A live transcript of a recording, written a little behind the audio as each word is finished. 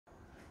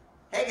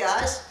Hey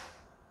guys,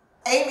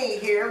 Amy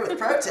here with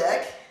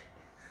ProTech.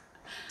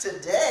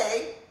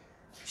 Today,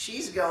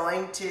 she's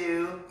going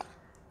to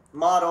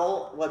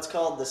model what's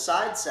called the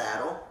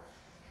SideSaddle.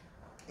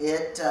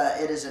 It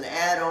is an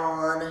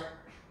add-on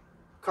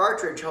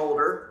cartridge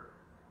holder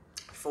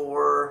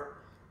for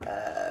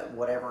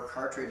whatever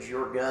cartridge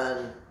your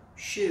gun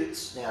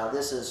shoots. Now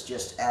this is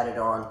just added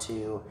on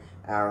to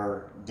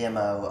our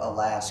demo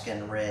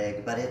Alaskan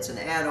rig, but it's an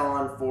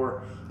add-on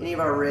for any of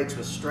our rigs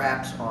with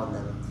straps on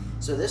them.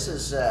 So this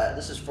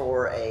is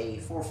for a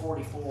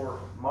 444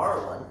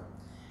 Marlin.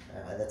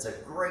 That's a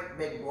great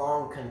big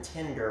long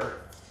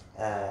contender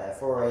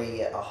for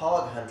a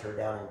hog hunter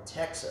down in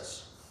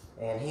Texas.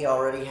 And he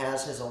already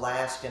has his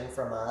Alaskan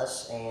from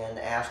us and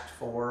asked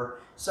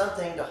for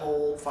something to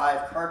hold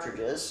 5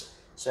 cartridges.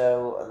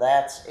 So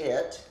that's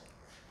it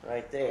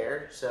right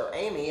there. So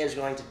Amy is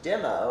going to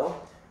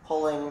demo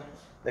pulling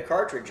the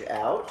cartridge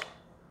out.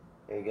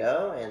 There you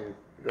go, and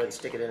go ahead and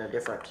stick it in a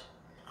different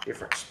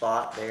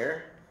spot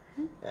there.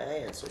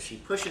 Okay, and so she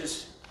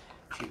pushes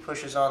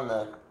on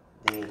the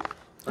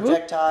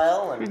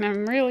projectile, and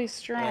I'm really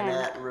strong. And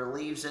that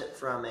relieves it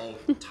from a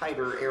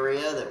tighter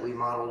area that we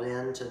modeled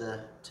into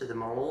the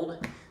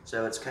mold.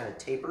 So it's kind of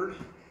tapered,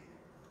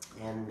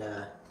 and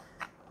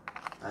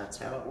that's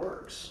how it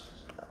works.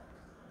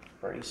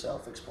 Pretty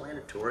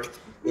self-explanatory.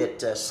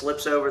 It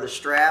slips over the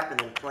strap and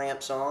then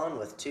clamps on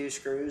with 2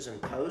 screws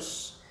and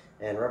posts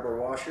and rubber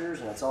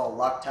washers, and it's all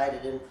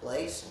Loctited in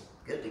place and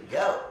good to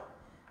go.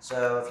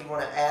 So if you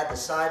want to add the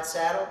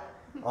SideSaddle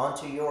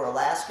onto your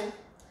Alaskan,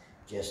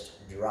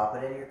 just drop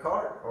it in your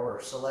cart or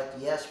select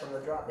yes from the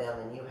drop-down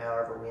menu,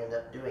 however we end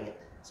up doing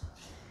it.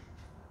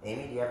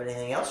 Amy, do you have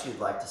anything else you'd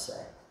like to say?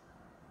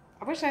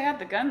 I wish I had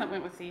the gun that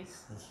went with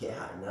these.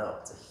 Yeah, I know.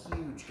 It's a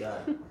huge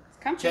gun.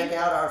 Comfy. Check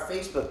out our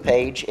Facebook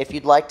page. If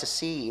you'd like to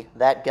see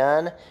that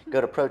gun,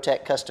 go to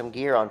ProTech Custom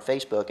Gear on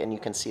Facebook and you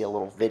can see a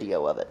little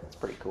video of it. It's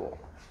pretty cool.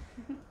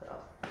 So,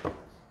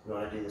 you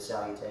want to do the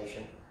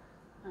salutation?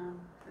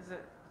 Is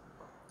it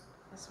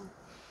this one?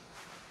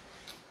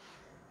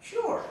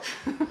 Sure.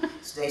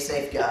 Stay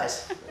safe,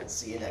 guys. We'll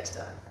see you next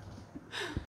time.